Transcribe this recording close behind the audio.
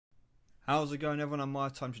How's it going, everyone? I'm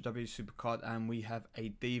MyTyme to WWE Supercard, and we have a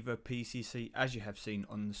Diva PCC. As you have seen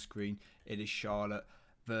on the screen, it is Charlotte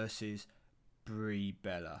versus Brie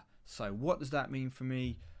Bella. So what does that mean for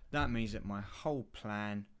me? That means that my whole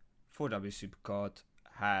plan for WWE Supercard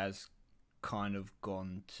has kind of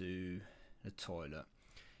gone to the toilet.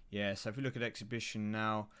 Yeah, so if we look at exhibition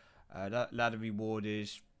now, that ladder reward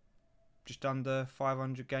is just under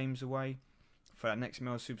 500 games away for that next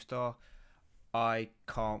male superstar. I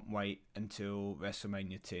can't wait until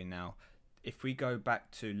WrestleMania tier now. If we go back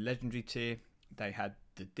to Legendary tier, they had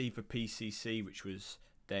the Diva PCC, which was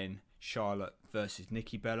then Charlotte versus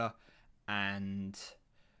Nikki Bella, and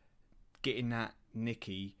getting that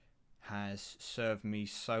Nikki has served me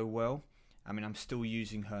so well. I mean, I'm still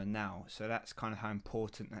using her now, so that's kind of how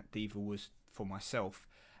important that Diva was for myself.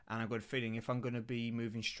 And I've got a feeling if I'm going to be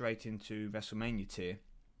moving straight into WrestleMania tier,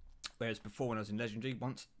 whereas before when I was in Legendary,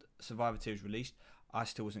 once Survivor tier was released, I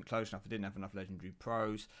still wasn't close enough. I didn't have enough Legendary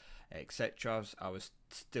pros, etc. I was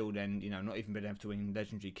still then, not even being able to win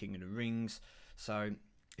Legendary King of the Rings. So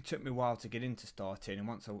it took me a while to get into Star tier,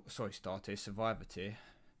 and Survivor tier.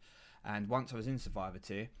 And once I was in Survivor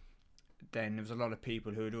tier, then there was a lot of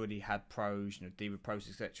people who had already had pros, Diva pros,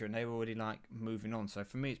 etc. And they were already like moving on. So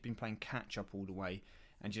for me, it's been playing catch up all the way.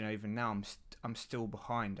 And even now, I'm still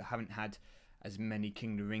behind. I haven't had as many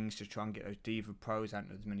King of the Rings to try and get those Diva pros. I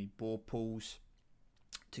haven't had as many board pools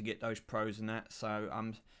to get those pros and that. So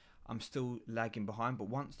I'm still lagging behind. But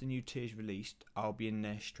once the new tier is released, I'll be in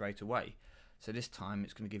there straight away. So this time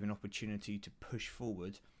it's going to give an opportunity to push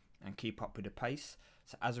forward and keep up with the pace.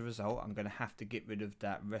 So as a result, I'm going to have to get rid of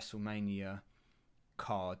that WrestleMania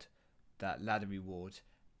card, that ladder reward,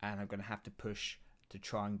 and I'm going to have to push to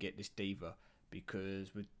try and get this Diva,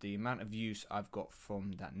 because with the amount of use I've got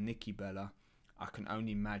from that Nikki Bella, I can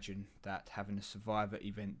only imagine that having a Survivor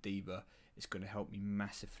event Diva is going to help me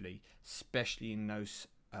massively, especially in those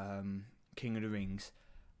King of the Rings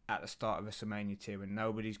at the start of WrestleMania tier when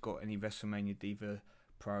nobody's got any WrestleMania Diva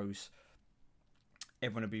pros.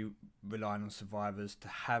 Everyone will be relying on Survivors. To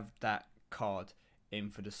have that card in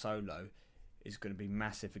for the solo is going to be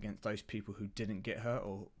massive against those people who didn't get her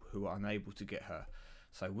or who are unable to get her.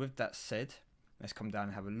 So with that said, let's come down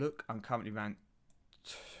and have a look. I'm currently ranked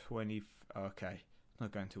 20. Okay,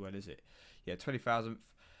 not going too well, is it? Yeah, 20,000th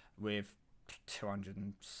with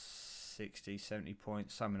 260, 70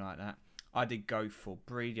 points, something like that. I did go for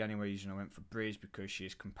Brie. The only reason I went for Brie is because she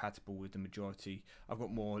is compatible with the majority. I've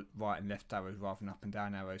got more right and left arrows rather than up and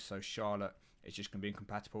down arrows. So Charlotte is just going to be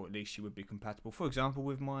incompatible. At least she would be compatible, for example,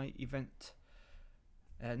 with my event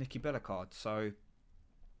Nikki Bella card. So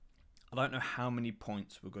I don't know how many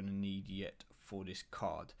points we're going to need yet for this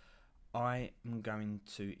card. I am going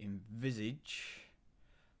to envisage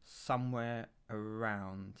somewhere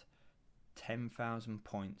around 10,000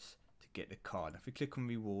 points to get the card. If we click on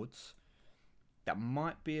rewards, that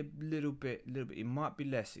might be a little bit. It might be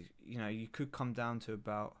less. You could come down to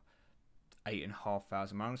about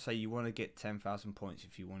 8,500. I'm going to say you want to get 10,000 points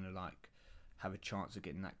if you want to have a chance of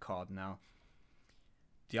getting that card. Now,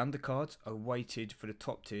 the undercards are weighted for the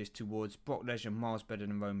top tiers towards Brock Lesnar, miles better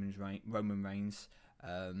than Roman Reigns.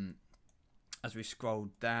 As we scroll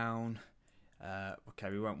down,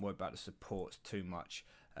 okay, we won't worry about the supports too much.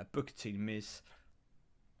 Booker T, Miz,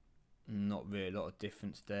 not really a lot of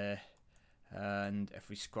difference there. And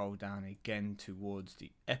if we scroll down again towards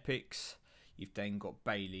the epics, you've then got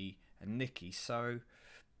Bailey and Nikki. So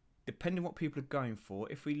depending on what people are going for,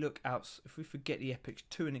 if we forget the epics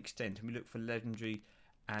to an extent and we look for legendary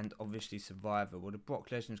and obviously Survivor, well, the Brock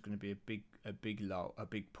Lesnar is going to be a big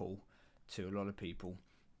pull to a lot of people.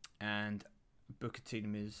 And Booker T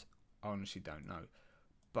and Miz, I honestly don't know,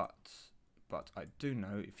 but I do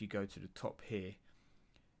know if you go to the top here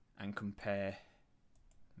and compare.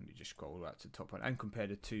 Let me just scroll right to the top one and compare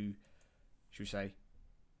the two, should we say,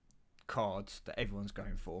 cards that everyone's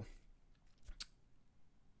going for.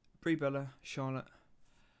 Brie Bella, Charlotte.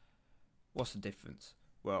 What's the difference?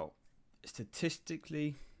 Well,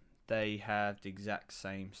 statistically, they have the exact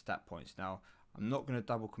same stat points. Now, I'm not going to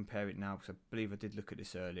double compare it now because I believe I did look at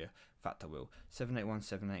this earlier. In fact, I will. 781,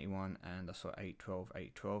 781, and I saw 812,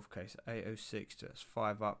 812. Okay, so 806, so that's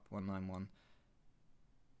 5 up, 191.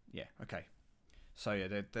 Yeah, okay. So yeah,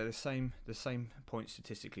 they're the same points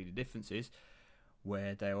statistically. The difference is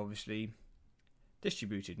where they're obviously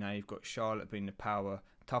distributed. Now you've got Charlotte being the power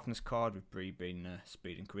toughness card, with Brie being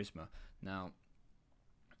speed and charisma. Now,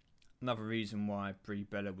 another reason why Brie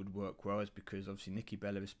Bella would work well is because obviously Nikki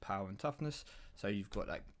Bella is power and toughness, so you've got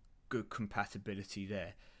that good compatibility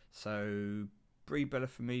there. So Brie Bella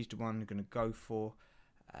for me is the one I'm going to go for.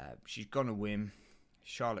 She's going to win.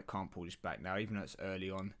 Charlotte can't pull this back now, even though it's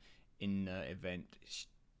early on in the event.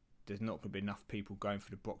 There's not going to be enough people going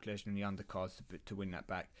for the Brock Lesnar and the undercards to win that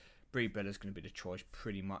back. Brie Bella's going to be the choice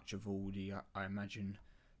pretty much of all the, I imagine,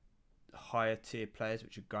 higher tier players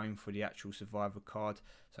which are going for the actual Survivor card.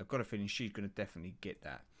 So I've got a feeling she's going to definitely get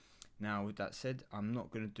that. Now, with that said, I'm not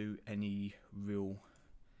going to do any real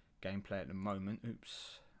gameplay at the moment.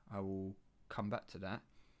 Oops, I will come back to that,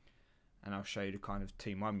 and I'll show you the kind of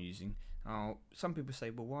team I'm using. Now, some people say,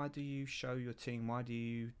 well, why do you show your team? Why do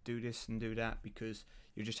you do this and do that? Because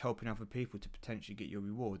you're just helping other people to potentially get your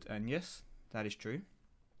reward. And yes, that is true.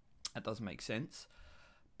 That does make sense.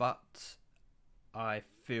 But I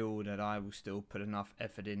feel that I will still put enough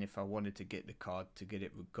effort in if I wanted to get the card to get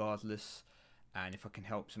it regardless. And if I can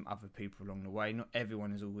help some other people along the way. Not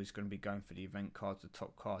everyone is always going to be going for the event cards, the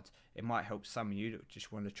top cards. It might help some of you that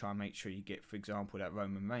just want to try and make sure you get, for example, that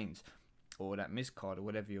Roman Reigns or that Miz card or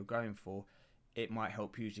whatever you're going for. It might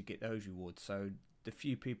help you to get those rewards. So the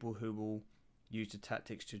few people who will use the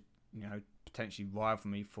tactics to, you know, potentially rival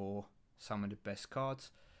me for some of the best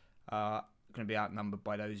cards are going to be outnumbered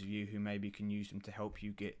by those of you who maybe can use them to help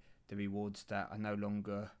you get the rewards that I no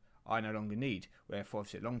longer need. Where for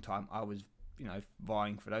obviously a long time I was, you know,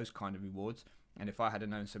 vying for those kind of rewards, and if I had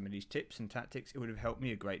known some of these tips and tactics, it would have helped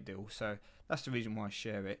me a great deal. So that's the reason why I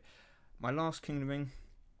share it. My last King of the Ring,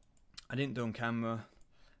 I didn't do on camera.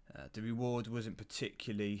 The reward wasn't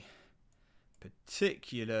particularly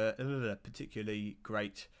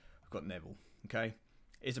great. I've got Neville. Okay,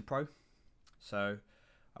 he's a pro, so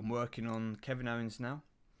I'm working on Kevin Owens now,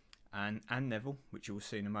 and Neville, which you will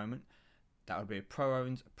see in a moment. That would be a pro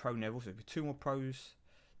Owens, a pro Neville. So there'll be 2 more pros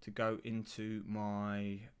to go into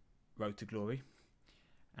my Road to Glory,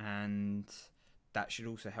 and that should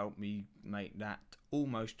also help me make that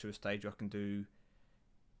almost to a stage where I can do,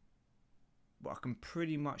 well, I can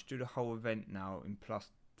pretty much do the whole event now in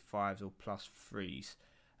 +5s or +3s.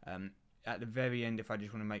 At the very end, if I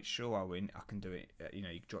just want to make sure I win, I can do it. You know,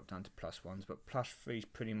 you can drop down to +1s, but +3s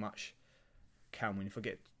pretty much can win. If I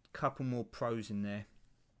get a couple more pros in there,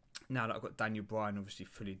 now that I've got Daniel Bryan obviously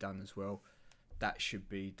fully done as well, that should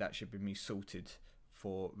be me sorted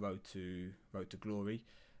for Road to Glory.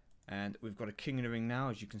 And we've got a King of the Ring now,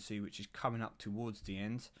 as you can see, which is coming up towards the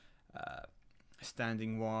end.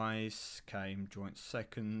 Standing wise, came joint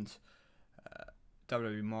second.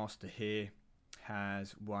 WWE Master here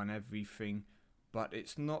has won everything, but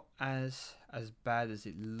it's not as bad as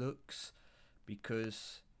it looks,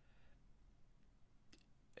 because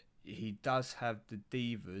he does have the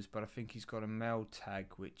Divas, but I think he's got a male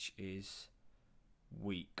tag which is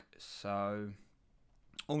weak. So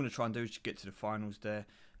all I'm going to try and do is get to the finals there.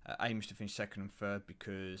 Aim is to finish 2nd and 3rd,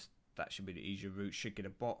 because that should be the easier route. Should get a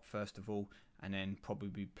bot first of all, and then probably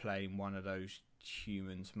be playing one of those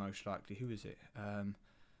humans, most likely. Who is it?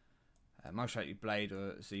 Most likely Blade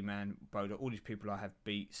or Z-Man, Boda. All these people I have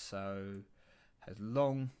beat, so as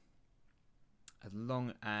long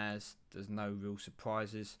as there's no real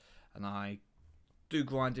surprises and I do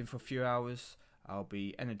grinding for a few hours, I'll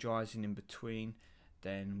be energizing in between,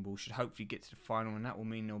 then we should hopefully get to the final, and that will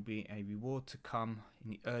mean there'll be a reward to come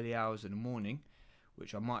in the early hours of the morning,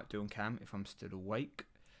 which I might do on cam if I'm still awake,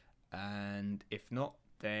 and if not,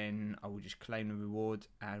 then I will just claim the reward,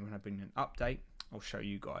 and when I bring an update, I'll show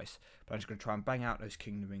you guys. But I'm just going to try and bang out those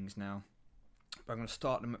King of the Rings now, but I'm going to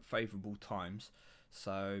start them at favourable times.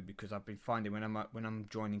 So because I've been finding when I'm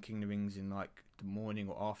joining King of the Rings in like the morning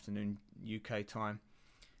or afternoon UK time,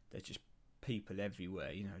 there's just people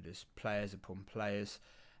everywhere. You know, there's players upon players,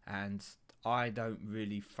 and I don't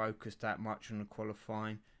really focus that much on the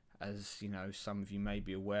qualifying, as you know, some of you may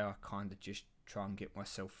be aware. I kind of just try and get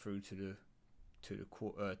myself through to the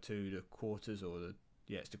quarters, or the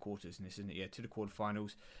it's the quarters in this, isn't it? Yeah, to the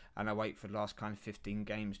quarterfinals, and I wait for the last kind of 15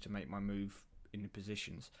 games to make my move in the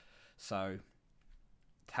positions. So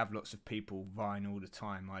to have lots of people vying all the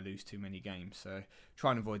time, I lose too many games. So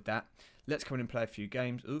try and avoid that. Let's come in and play a few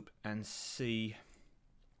games, and see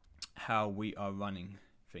how we are running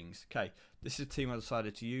things. Okay, this is the team I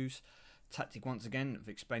decided to use. Tactic, once again, I've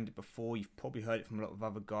explained it before. You've probably heard it from a lot of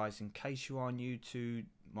other guys. In case you are new to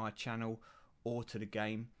my channel or to the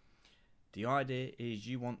game, the idea is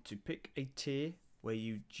you want to pick a tier where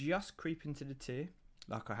you just creep into the tier,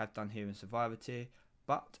 like I have done here in Survivor tier,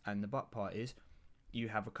 and the but part is, you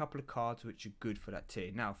have a couple of cards which are good for that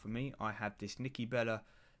tier. Now for me, I have this Nikki Bella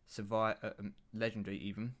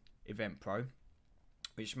Legendary Event Pro,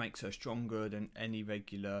 which makes her stronger than any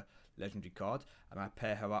regular Legendary card, and I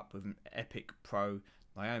pair her up with an Epic Pro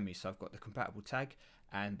Naomi, so I've got the compatible tag,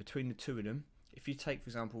 and between the two of them, if you take for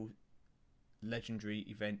example Legendary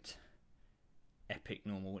Event Epic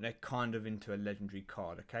normal, they're kind of into a legendary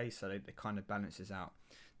card, okay, so they kind of balances out.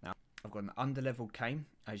 Now I've got an underleveled Kane,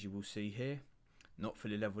 as you will see here, not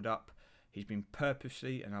fully leveled up. He's been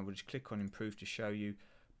purposely, and I will just click on improve to show you,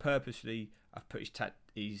 purposely I've put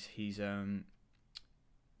his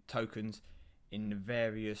tokens in the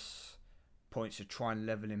various points to try and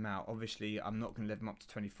level him out. Obviously I'm not going to level him up to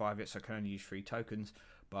 25 yet, so I can only use 3 tokens,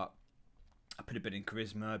 but I put a bit in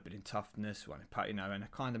charisma, a bit in toughness, and I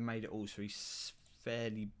kind of made it all so he's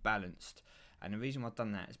fairly balanced. And the reason why I've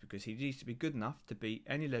done that is because he needs to be good enough to beat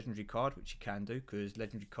any legendary card, which he can do, because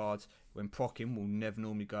legendary cards, when proccing, will never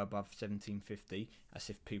normally go above 1750, as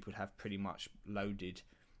if people have pretty much loaded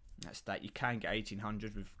that stat. You can get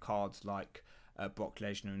 1800 with cards like Brock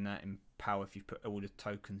Lesnar and that in power if you put all the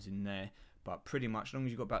tokens in there, but pretty much as long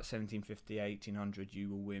as you've got about 1750, 1800,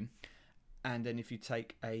 you will win. And then if you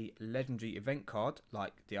take a legendary event card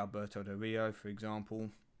like the Alberto Del Rio, for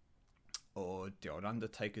example, or the old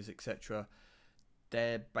Undertakers, etc.,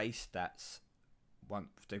 their base stats,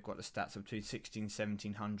 they've got the stats of between 16,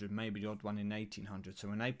 1700, maybe the odd one in 1800. So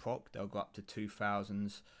when they proc, they'll go up to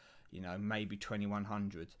 2000s, you know, maybe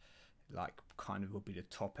 2100. Like, kind of will be the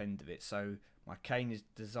top end of it. So my Kane is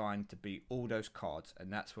designed to beat all those cards,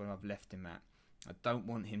 and that's where I've left him at. I don't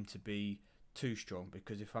want him to be too strong,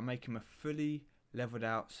 because if I make him a fully leveled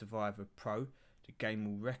out Survivor Pro, the game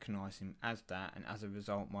will recognise him as that, and as a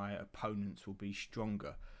result my opponents will be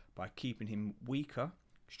stronger. By keeping him weaker,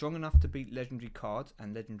 strong enough to beat legendary cards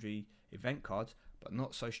and legendary event cards, but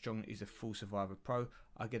not so strong that he's a full Survivor Pro,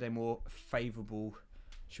 I get a more favourable,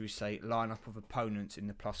 should we say, lineup of opponents in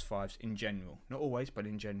the +5s in general. Not always, but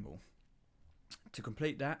in general. To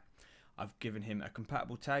complete that, I've given him a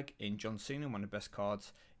compatible tag in John Cena, one of the best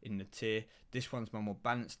cards in the tier. This one's my more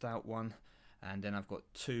balanced out one, and then I've got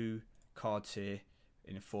 2 cards here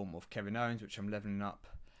in the form of Kevin Owens, which I'm leveling up,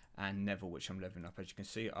 and Neville, which I'm leveling up. As you can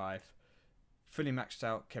see, I've fully maxed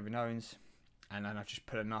out Kevin Owens, and then I've just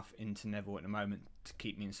put enough into Neville at the moment to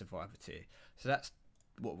keep me in Survivor tier. So that's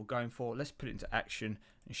what we're going for. Let's put it into action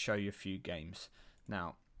and show you a few games.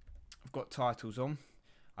 Now, I've got titles on.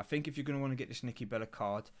 I think if you're going to want to get this Nikki Bella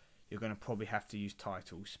card, you're going to probably have to use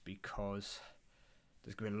titles, because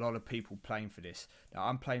there's going to be a lot of people playing for this. Now,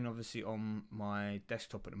 I'm playing obviously on my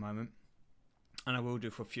desktop at the moment, and I will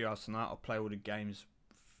do for a few hours tonight. I'll play all the games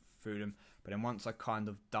through them, but then once I kind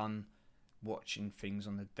of done watching things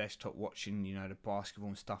on the desktop, watching, you know, the basketball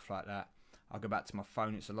and stuff like that, I'll go back to my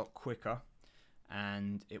phone. It's a lot quicker,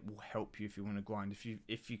 and it will help you if you want to grind.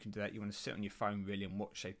 If you can do that, you want to sit on your phone really and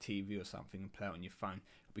watch, say, TV or something and play it on your phone.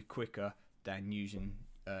 It'll be quicker than using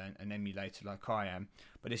an emulator like I am.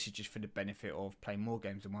 But this is just for the benefit of playing more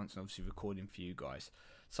games at once and obviously recording for you guys.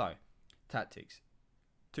 So, tactics.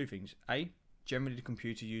 2 things. A, generally the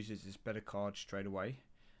computer uses this better card straight away.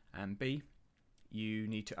 And B, you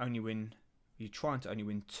need to only win, you're trying to only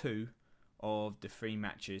win 2 of the 3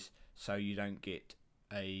 matches, so you don't get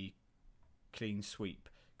a clean sweep.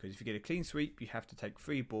 Because if you get a clean sweep, you have to take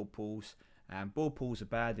 3 ball pools, and ball pools are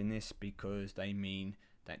bad in this because they mean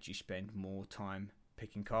that you spend more time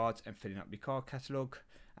picking cards and filling up your card catalogue,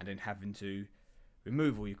 and then having to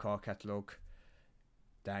remove all your card catalogue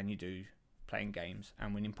than you do playing games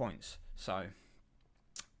and winning points. So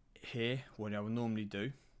here, what I will normally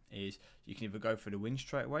do is you can either go for the win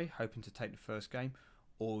straight away, hoping to take the first game,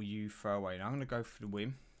 or you throw away. Now I'm going to go for the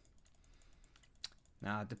win.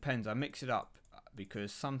 Now it depends, I mix it up,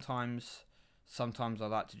 because sometimes I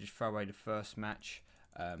like to just throw away the first match.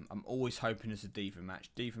 I'm always hoping there's a Diva match.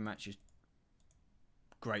 Diva match is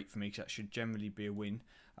great for me because that should generally be a win.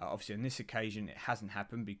 Obviously on this occasion it hasn't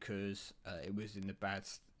happened because it was in the bad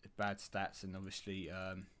stats, and obviously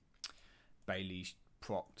Bailey's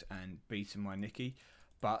procced and beaten my Nikki.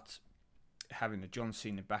 But having the John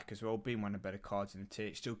Cena back as well, being one of the better cards in the tier,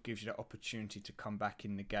 it still gives you that opportunity to come back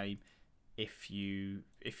in the game if you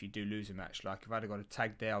do lose a match. Like if I'd have got a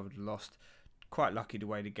tag there, I would have lost. Quite lucky the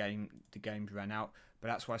way the games ran out, but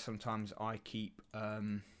that's why sometimes I keep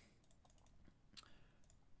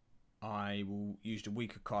I will use the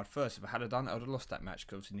weaker card first. If I had done it, I would have lost that match,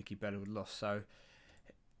 because Nikki Bella would have lost. So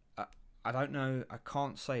I don't know, I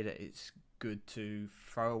can't say that it's good to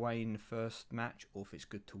throw away in the first match or if it's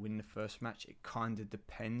good to win the first match. It kind of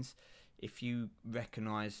depends. If you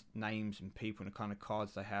recognise names and people and the kind of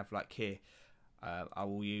cards they have, like here, I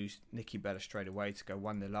will use Nikki Bella straight away to go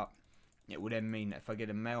 1-0 up. It will then mean that if I get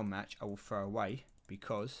a male match, I will throw away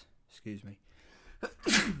because, excuse me,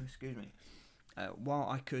 while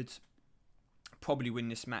I could probably win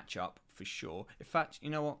this matchup for sure. In fact, you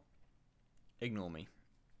know what? Ignore me.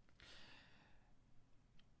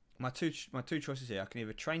 My two choices here. I can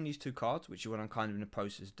either train these 2 cards, which is what I'm kind of in the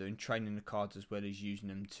process of doing, training the cards as well as using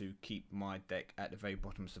them to keep my deck at the very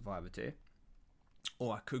bottom of Survivor tier,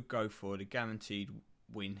 Or I could go for the guaranteed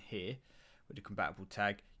win here with the compatible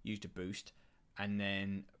tag, use the boost, and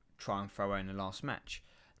then try and throw away in the last match.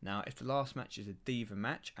 Now, if the last match is a Diva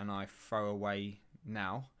match and I throw away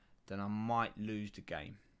now, then I might lose the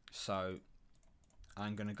game. So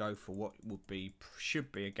I'm going to go for what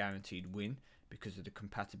should be a guaranteed win because of the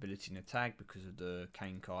compatibility in the tag, because of the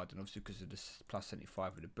Kane card, and obviously because of the plus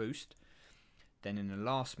 75 with the boost. Then in the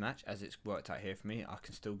last match, as it's worked out here for me, I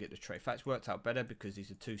can still get the trade. In fact, it's worked out better because these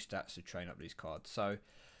are 2 stats to train up these cards. So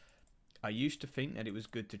I used to think that it was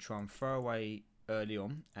good to try and throw away early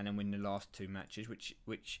on and then win the last 2 matches,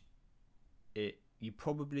 you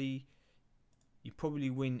probably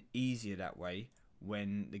win easier that way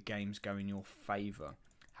when the games go in your favour.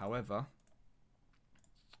 However,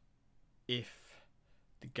 if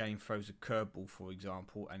the game throws a curveball, for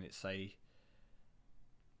example, and it's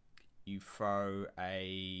you throw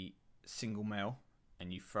a single male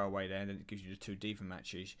and you throw away there, and then it gives you the 2 Diva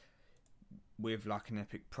matches. With like an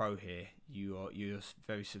epic pro here, you're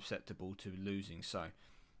very susceptible to losing. So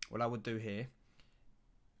what I would do here,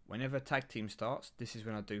 whenever a tag team starts, this is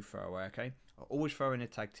when I do throw away. Okay, I always throw in a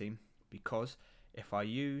tag team, because if I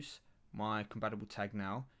use my compatible tag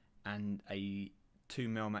now and 2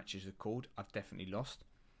 male matches are called, I've definitely lost.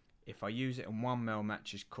 If I use it and 1 male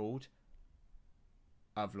match is called,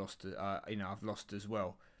 I've lost. I've lost as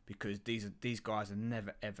well, because these guys are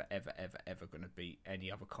never ever going to beat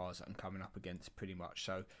any other cards that I'm coming up against, pretty much.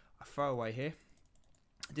 So I throw away here.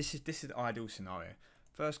 This is the ideal scenario.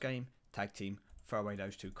 First game, tag team, throw away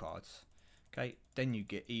those 2 cards. Okay, then you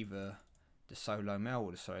get either the solo male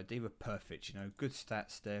or the solo diva. Perfect, you know, good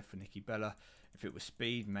stats there for Nikki Bella. If it was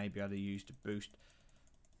speed, maybe I'd have used a boost.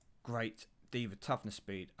 Great. Diva toughness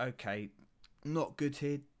speed. Okay, not good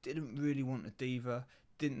here. Didn't really want a diva.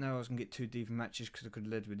 Didn't know I was going to get 2 Diva matches because I could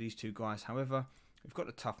have led with these 2 guys. However, we've got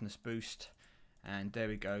the toughness boost, and there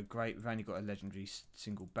we go. Great. We've only got a legendary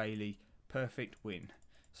single Bailey. Perfect win.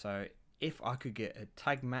 So if I could get a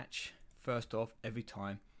tag match first off every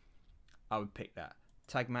time, I would pick that.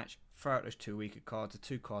 Tag match, throw out those 2 weaker cards, the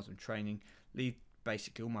 2 cards I'm training, leave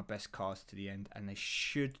basically all my best cards to the end, and they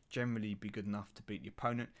should generally be good enough to beat the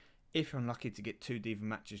opponent. If you're unlucky to get 2 Diva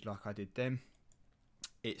matches like I did then,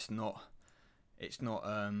 it's not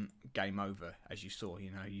game over. As you saw, you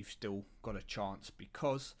know, you've still got a chance,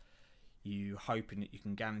 because you're hoping that you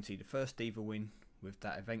can guarantee the first Diva win with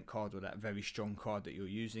that event card or that very strong card that you're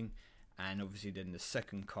using, and obviously then the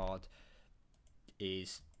second card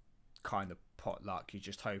is kind of pot luck. You're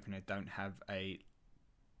just hoping they don't have a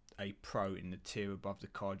pro in the tier above the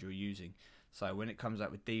card you're using. So when it comes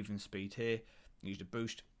out with Diva and speed here, use the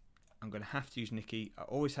boost. I'm going to have to use Nikki. I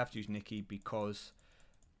always have to use Nikki, because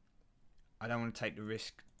I don't want to take the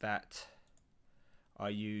risk that I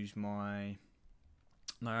use my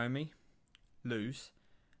Naomi, lose,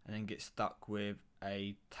 and then get stuck with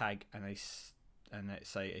a tag and let's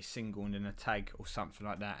say a single and then a tag or something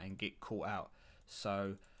like that, and get caught out.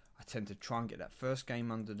 So I tend to try and get that first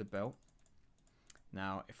game under the belt.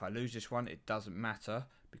 Now, if I lose this one, it doesn't matter,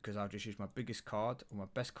 because I'll just use my biggest card or my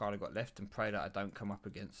best card I got left and pray that I don't come up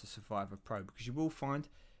against a Survivor Pro, because you will find,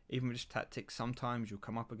 even with this tactic, sometimes you'll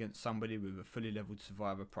come up against somebody with a fully leveled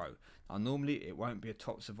Survivor Pro. Now, normally it won't be a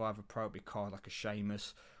top Survivor Pro, it'll be a card like a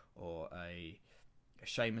Sheamus or a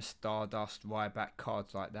Sheamus Stardust, Ryback,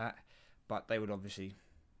 cards like that, but they would obviously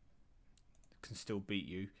can still beat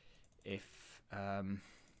you if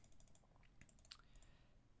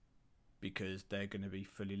because they're going to be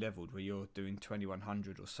fully leveled, where you're doing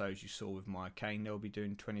 2100 or so, as you saw with my Kane. They'll be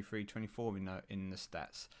doing 23, 24 in the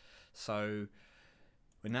stats. So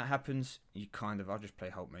when that happens, you kind of, I'll just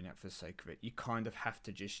play Hulk Maniac for the sake of it, you kind of have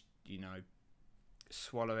to just, you know,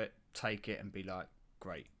 swallow it, take it, and be like,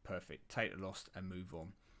 great, perfect, take the loss and move on.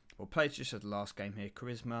 We'll play just as the last game here.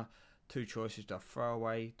 Charisma, 2 choices. Do I throw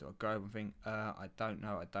away? Do I go and think, I don't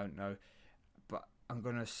know, but I'm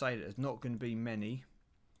going to say that there's not going to be many.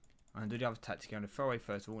 I'm going to do the other tactic. I'm going to throw away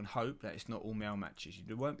first of all and hope that it's not all male matches.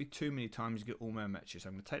 There won't be too many times you get all male matches. So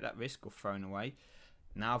I'm going to take that risk of throwing away.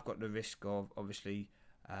 Now I've got the risk of, obviously,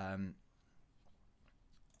 I'm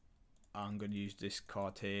going to use this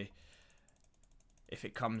card here. If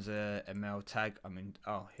it comes a male tag, I mean,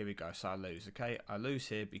 oh, here we go. So I lose, okay? I lose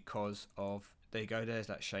here because of, there you go, there's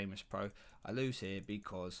that Sheamus Pro. I lose here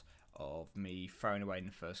because of me throwing away in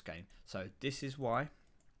the first game. So this is why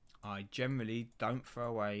I generally don't throw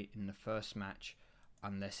away in the first match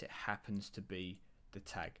unless it happens to be the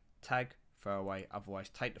tag. Tag, throw away, otherwise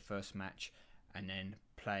take the first match and then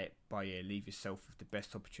play it by ear. Leave yourself with the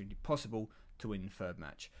best opportunity possible to win the third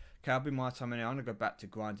match. Okay, I'll be MyTyme now. I'm going to go back to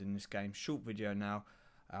grinding this game. Short video now.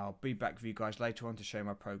 I'll be back with you guys later on to show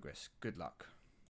my progress. Good luck.